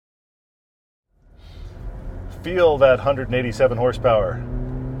feel that 187 horsepower?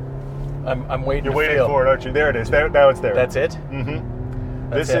 I'm waiting. You're waiting for it, aren't you? There it is. Now it's there. That's it? Mm-hmm.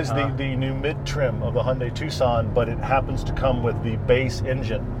 This is the new mid-trim of the Hyundai Tucson, but it happens to come with the base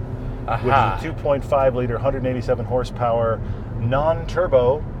engine, which is a 2.5-liter, 187 horsepower,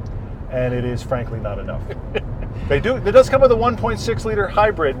 non-turbo, and it is frankly not enough. It does come with a 1.6-liter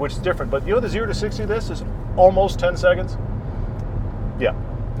hybrid, which is different, but you know the 0 to 60 of this is almost 10 seconds? Yeah.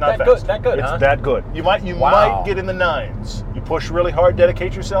 Not fast. That good, It's that good. You might get in the 9s. You push really hard,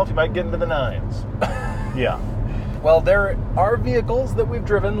 dedicate yourself, you might get into the 9s. Yeah. Well, there are vehicles that we've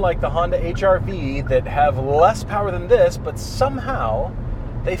driven, like the Honda HR-V, that have less power than this, but somehow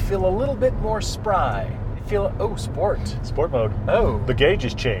they feel a little bit more spry. They feel, sport. Sport mode. Oh. The gauge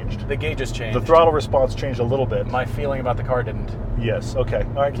has changed. The throttle response changed a little bit. My feeling about the car didn't. Yes, okay.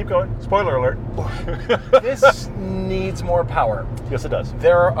 All right, keep going. Spoiler alert. This needs more power. Yes, it does.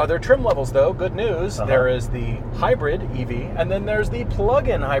 There are other trim levels, though. Good news. There is the hybrid EV, and then there's the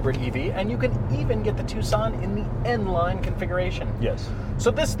plug-in hybrid EV, and you can even get the Tucson in the N-line configuration. Yes. So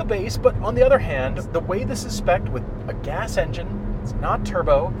this is the base, but on the other hand, the way this is spec'd with a gas engine, it's not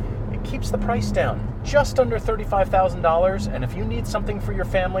turbo, it keeps the price down. Just under $35,000, and if you need something for your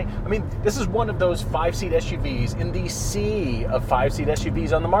family, I mean, this is one of those 5-seat SUVs in the sea of 5-seat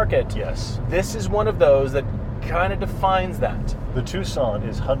SUVs on the market. Yes. This is one of those that kind of defines that. The Tucson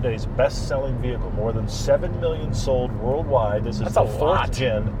is Hyundai's best-selling vehicle. More than 7 million sold worldwide. This is the fourth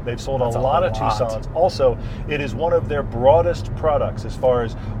gen. They've sold a lot of Tucsons. Also, it is one of their broadest products as far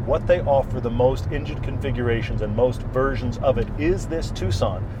as what they offer, the most engine configurations and most versions of it is this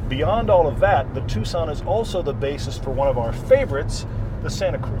Tucson. Beyond all of that, the Tucson is also the basis for one of our favorites, the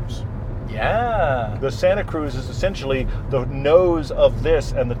Santa Cruz. Yeah. The Santa Cruz is essentially the nose of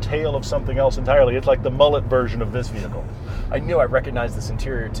this and the tail of something else entirely. It's like the mullet version of this vehicle. I knew I recognized this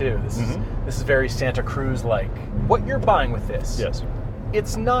interior too. This is very Santa Cruz-like. What you're buying with this, yes,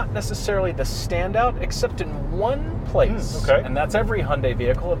 it's not necessarily the standout except in one place. Okay. And that's every Hyundai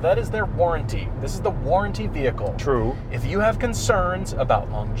vehicle. That is their warranty. This is the warranty vehicle. True. If you have concerns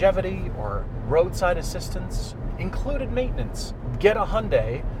about longevity or roadside assistance, included maintenance, get a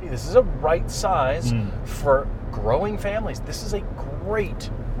Hyundai. This is a right size for growing families. This is a great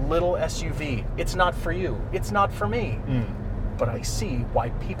little SUV. It's not for you. It's not for me. But I see why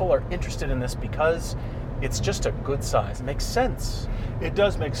people are interested in this because it's just a good size. It makes sense. It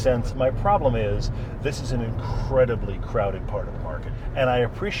does make sense. My problem is this is an incredibly crowded part of the market. And I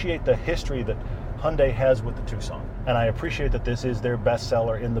appreciate the history that Hyundai has with the Tucson. And I appreciate that this is their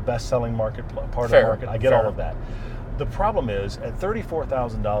bestseller in the best-selling market part of the market. I get all of that. The problem is, at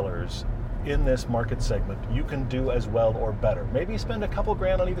 $34,000 in this market segment, you can do as well or better. Maybe you spend a couple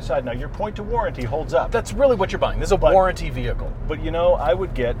grand on either side. Now, your point to warranty holds up. That's really what you're buying. This is a warranty vehicle. But you know, I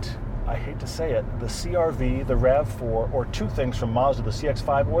would get, I hate to say it, the CR-V, the RAV4, or two things from Mazda, the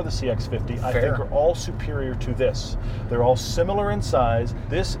CX-5 or the CX-50, I think are all superior to this. They're all similar in size.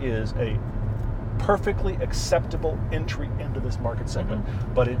 This is a perfectly acceptable entry into this market segment,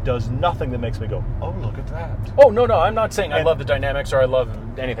 but it does nothing that makes me go, oh, look at that. Oh, no, I'm not saying I love the dynamics or I love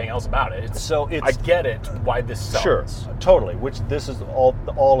anything else about it. I get it, why this sells. Sure, totally, which this is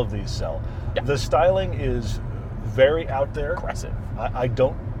all of these sell. Yeah. The styling is very out there. Aggressive. I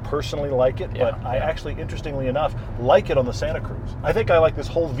don't personally like it, but I actually, interestingly enough, like it on the Santa Cruz. I think I like this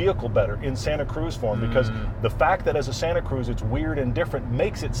whole vehicle better in Santa Cruz form because the fact that as a Santa Cruz it's weird and different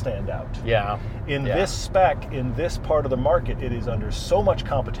makes it stand out. Yeah. In this spec, in this part of the market, it is under so much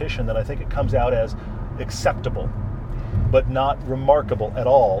competition that I think it comes out as acceptable, but not remarkable at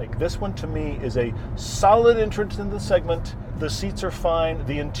all. Like, this one to me is a solid entrance in the segment. The seats are fine.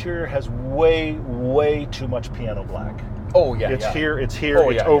 The interior has way, way too much piano black. Oh, yeah. It's here, it's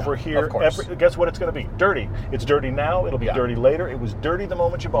over here. Of course. Guess what it's going to be? Dirty. It's dirty now. It'll be dirty later. It was dirty the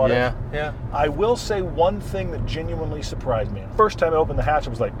moment you bought it. Yeah. I will say one thing that genuinely surprised me. First time I opened the hatch, I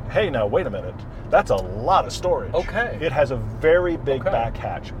was like, hey, now, wait a minute. That's a lot of storage. Okay. It has a very big back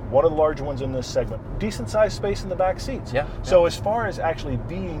hatch. One of the larger ones in this segment. Decent sized space in the back seats. Yeah. So as far as actually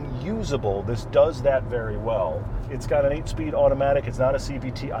being usable, this does that very well. It's got an 8-speed automatic. It's not a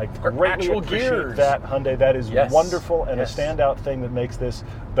CVT. I greatly appreciate that, Hyundai. That is wonderful and a standout thing that makes this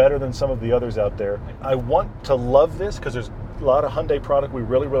better than some of the others out there. I want to love this because there's a lot of Hyundai product we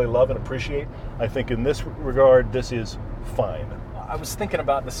really, really love and appreciate. I think in this regard, this is fine. I was thinking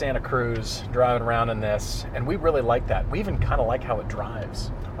about the Santa Cruz, driving around in this, and we really like that. We even kind of like how it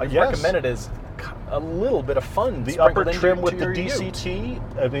drives. I recommend it as a little bit of fun. The upper trim with the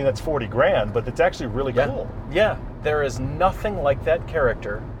DCT, I mean, that's 40 grand, but it's actually really cool. Yeah, there is nothing like that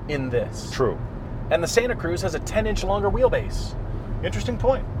character in this. True. And the Santa Cruz has a 10-inch longer wheelbase. Interesting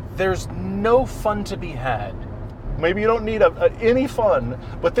point. There's no fun to be had Maybe you don't need any fun,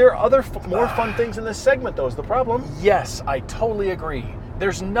 but there are other more fun things in this segment, though, is the problem. Yes, I totally agree.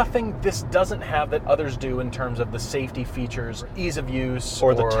 There's nothing this doesn't have that others do in terms of the safety features, ease of use,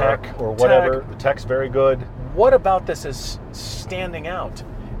 or the tech, or whatever. The tech's very good. What about this is standing out?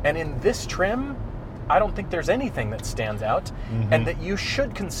 And in this trim, I don't think there's anything that stands out, and that you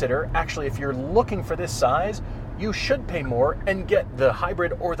should consider, actually, if you're looking for this size, you should pay more and get the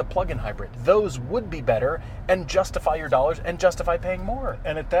hybrid or the plug-in hybrid. Those would be better and justify your dollars and justify paying more.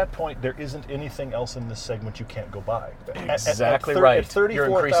 And at that point, there isn't anything else in this segment you can't go buy. Exactly right. You're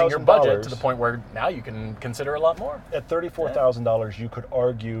increasing your budget to the point where now you can consider a lot more. At $34,000, you could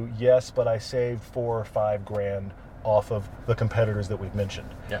argue, yes, but I saved $4 or $5 grand off of the competitors that we've mentioned.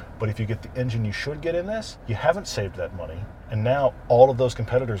 Yeah. But if you get the engine you should get in this, you haven't saved that money, and now all of those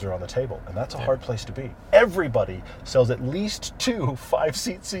competitors are on the table, and that's a hard place to be. Everybody sells at least 2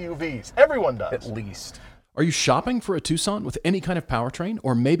 5-seat CUVs. Everyone does. At least. Are you shopping for a Tucson with any kind of powertrain,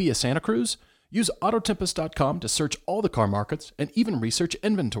 or maybe a Santa Cruz? Use Autotempest.com to search all the car markets and even research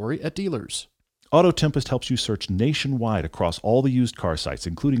inventory at dealers. Autotempest helps you search nationwide across all the used car sites,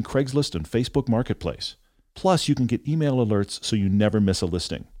 including Craigslist and Facebook Marketplace. Plus, you can get email alerts so you never miss a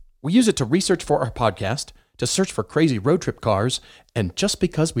listing. We use it to research for our podcast, to search for crazy road trip cars, and just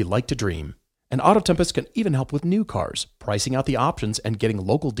because we like to dream. And Autotempest can even help with new cars, pricing out the options and getting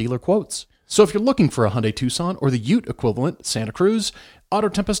local dealer quotes. So if you're looking for a Hyundai Tucson or the Ute equivalent, Santa Cruz,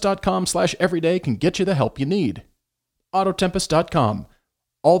 Autotempest.com/everyday can get you the help you need. Autotempest.com.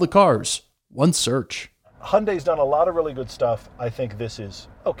 All the cars, one search. Hyundai's done a lot of really good stuff. I think this is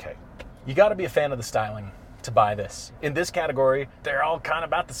okay. You got to be a fan of the styling to buy this. In this category, they're all kind of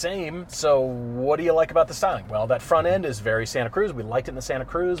about the same. So what do you like about the styling? Well, that front end is very Santa Cruz. We liked it in the Santa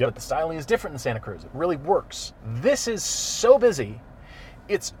Cruz, but the styling is different in Santa Cruz. It really works. This is so busy.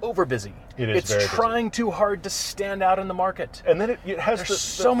 It's over busy. It's very trying too hard to stand out in the market. And then it has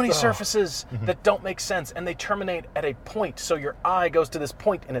so many surfaces that don't make sense, and they terminate at a point. So your eye goes to this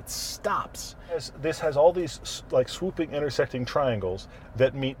point and it stops. This has all these like swooping intersecting triangles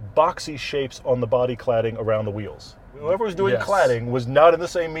that meet boxy shapes on the body cladding around the wheels. Whoever was doing cladding was not in the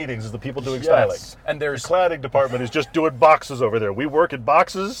same meetings as the people doing styling. And there's the cladding department is just doing boxes over there. We work in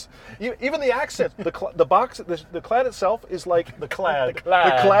boxes. Even the accent, the clad itself is like the clad. The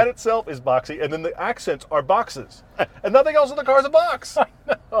clad itself is boxy, and then the accents are boxes, and nothing else in the car is a box. I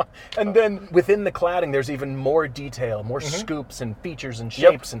know. And then within the cladding, there's even more detail, more scoops and features and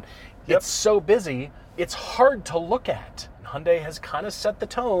shapes, and it's so busy, it's hard to look at. Hyundai has kind of set the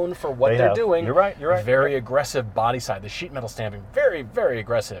tone for what they're doing. You're right. Very aggressive body side. The sheet metal stamping, very, very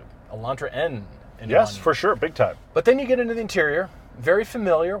aggressive. Elantra N. Yes, for sure, big time. But then you get into the interior. Very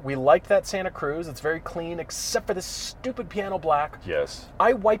familiar. We liked that Santa Cruz. It's very clean, except for this stupid piano black. Yes.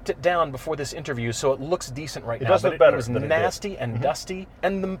 I wiped it down before this interview, so it looks decent right now. It does look better. It was nasty and dusty.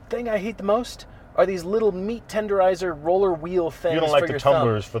 And the thing I hate the most are these little meat tenderizer roller wheel things. You don't like the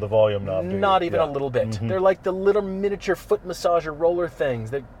tumblers for the volume knob, do you? Not even a little bit. They're like the little miniature foot massager roller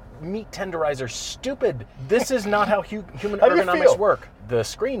things. The meat tenderizer, stupid. This is not how human ergonomics work. The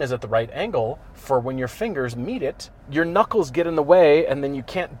screen is at the right angle for when your fingers meet it. Your knuckles get in the way, and then you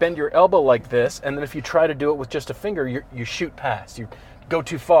can't bend your elbow like this. And then if you try to do it with just a finger, you shoot past. You go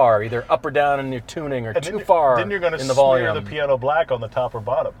too far, either up or down in your tuning, or too far in the volume. Then you're going to smear the piano black on the top or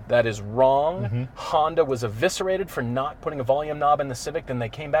bottom. That is wrong. Honda was eviscerated for not putting a volume knob in the Civic. Then they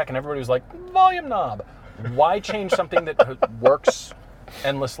came back and everybody was like, volume knob. Why change something that works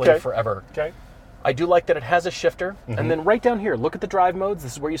endlessly forever? Okay. I do like that it has a shifter. And then right down here, look at the drive modes.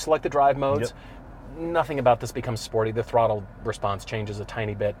 This is where you select the drive modes. Nothing about this becomes sporty. The throttle response changes a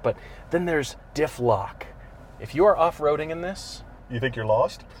tiny bit. But then there's diff lock. If you are off-roading in this, you think you're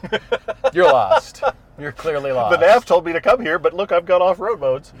lost? You're lost. You're clearly lost. The nav told me to come here, but look, I've got off-road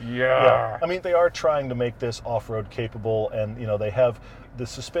modes. Yeah. I mean, they are trying to make this off-road capable, and they have the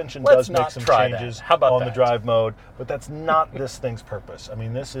suspension does make some changes on the drive mode, but that's not this thing's purpose. I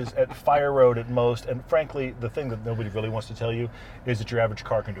mean, this is at fire road at most, and frankly, the thing that nobody really wants to tell you is that your average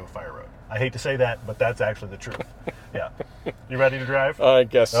car can do a fire road. I hate to say that, but that's actually the truth. Yeah. You ready to drive? I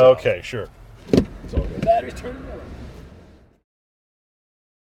guess so. Okay, sure. It's all good. Battery turn on.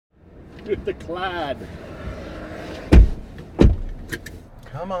 The clad.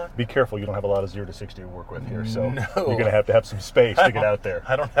 Come on. Be careful, you don't have a lot of 0 to 60 to work with here, so you're going to have some space to get out there.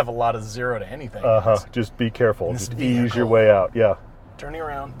 I don't have a lot of 0 to anything. Just be careful. Just ease your way out. Yeah. Turning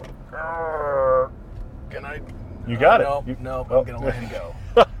around. Can I? You got it. No, I'm going to let him go.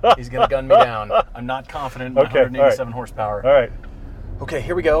 He's going to gun me down. I'm not confident in my 187 horsepower. All right. Okay,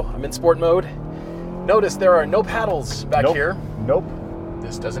 here we go. I'm in sport mode. Notice there are no paddles back here. Nope.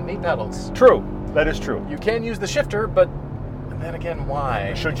 This doesn't need pedals. True. That is true. You can use the shifter, but then again,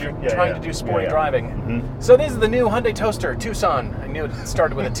 why? Should you? If you're trying to do sporty driving. Mm-hmm. So this is the new Hyundai Toaster, Tucson. I knew it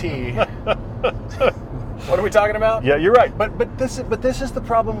started with a T. What are we talking about? Yeah, you're right. But this is the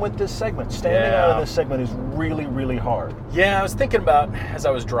problem with this segment. Standing out of this segment is really, really hard. Yeah, I was thinking about, as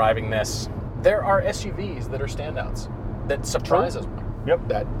I was driving this, there are SUVs that are standouts that surprise us. Yep.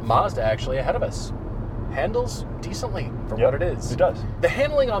 That Mazda actually ahead of us handles decently for what it is. It does. The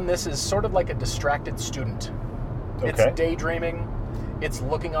handling on this is sort of like a distracted student. It's daydreaming. It's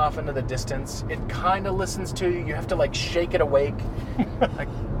looking off into the distance. It kind of listens to you. You have to like shake it awake. Like,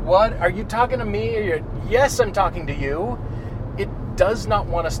 what? Are you talking to me? Yes, I'm talking to you. It does not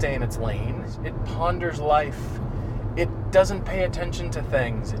want to stay in its lane. It ponders life. It doesn't pay attention to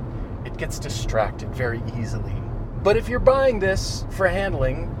things. It gets distracted very easily. But if you're buying this for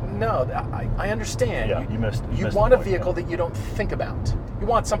handling, no, I understand. Yeah, you missed want the a vehicle that you don't think about. You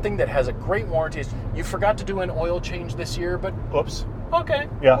want something that has a great warranty. You forgot to do an oil change this year, but oops. Okay.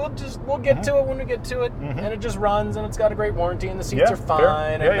 Yeah. We'll get to it when we get to it, and it just runs, and it's got a great warranty, and the seats are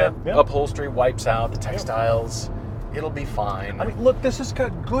fine, and the upholstery wipes out the textiles. It'll be fine. I mean, look, this has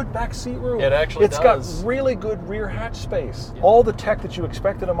got good back seat room. It actually does. It's got really good rear hatch space. Yeah. All the tech that you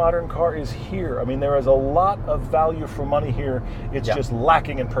expect in a modern car is here. I mean, there is a lot of value for money here. It's just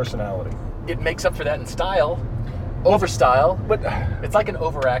lacking in personality. It makes up for that in style. Over style, but it's like an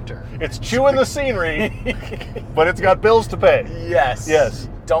overactor. It's chewing the scenery, but it's got bills to pay. Yes.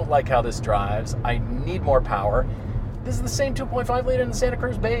 Don't like how this drives. I need more power. This is the same 2.5 liter in the Santa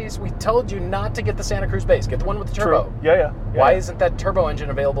Cruz base. We told you not to get the Santa Cruz base. Get the one with the turbo. True. Yeah. Why isn't that turbo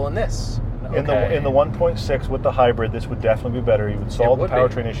engine available in this? In the 1.6 with the hybrid, this would definitely be better. You would solve the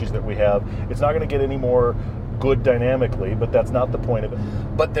powertrain issues that we have. It's not going to get any more good dynamically, but that's not the point of it.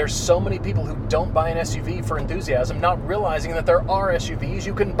 But there's so many people who don't buy an SUV for enthusiasm, not realizing that there are SUVs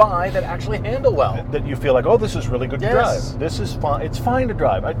you can buy that actually handle well. That you feel like, oh, this is really good to drive. This is fine. It's fine to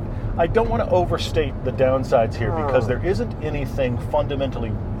drive. I don't want to overstate the downsides here because there isn't anything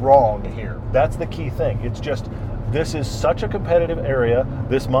fundamentally wrong here. That's the key thing. It's just, this is such a competitive area.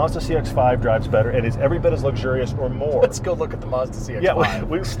 This Mazda CX-5 drives better and is every bit as luxurious or more. Let's go look at the Mazda CX-5. Yeah,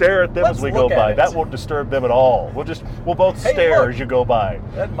 we stare at them as we go by. That won't disturb them at all. We'll both stare as you go by.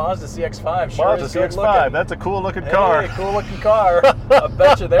 That Mazda CX-5 sure is good CX-5, looking. that's a cool looking car. Hey, cool looking car. I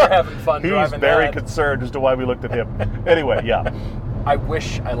bet you they're having fun driving that. He's very concerned as to why we looked at him. Anyway, yeah. I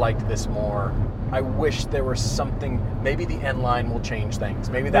wish I liked this more. I wish there was something. Maybe the N-Line will change things.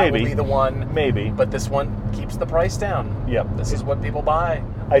 Maybe that will be the one. Maybe. But this one keeps the price down. Yep. This is what people buy.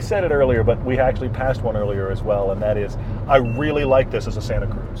 I said it earlier, but we actually passed one earlier as well, and that is, I really like this as a Santa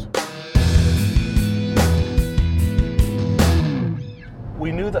Cruz.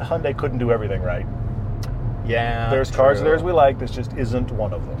 We knew that Hyundai couldn't do everything right. Yeah. There's cars of theirs we like. This just isn't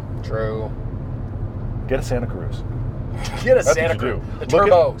one of them. True. Get a Santa Cruz. Get a Santa Cruz. The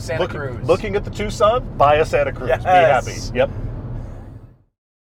turbo Santa Cruz. Looking at the Tucson, buy a Santa Cruz. Yes. Be happy. Yep.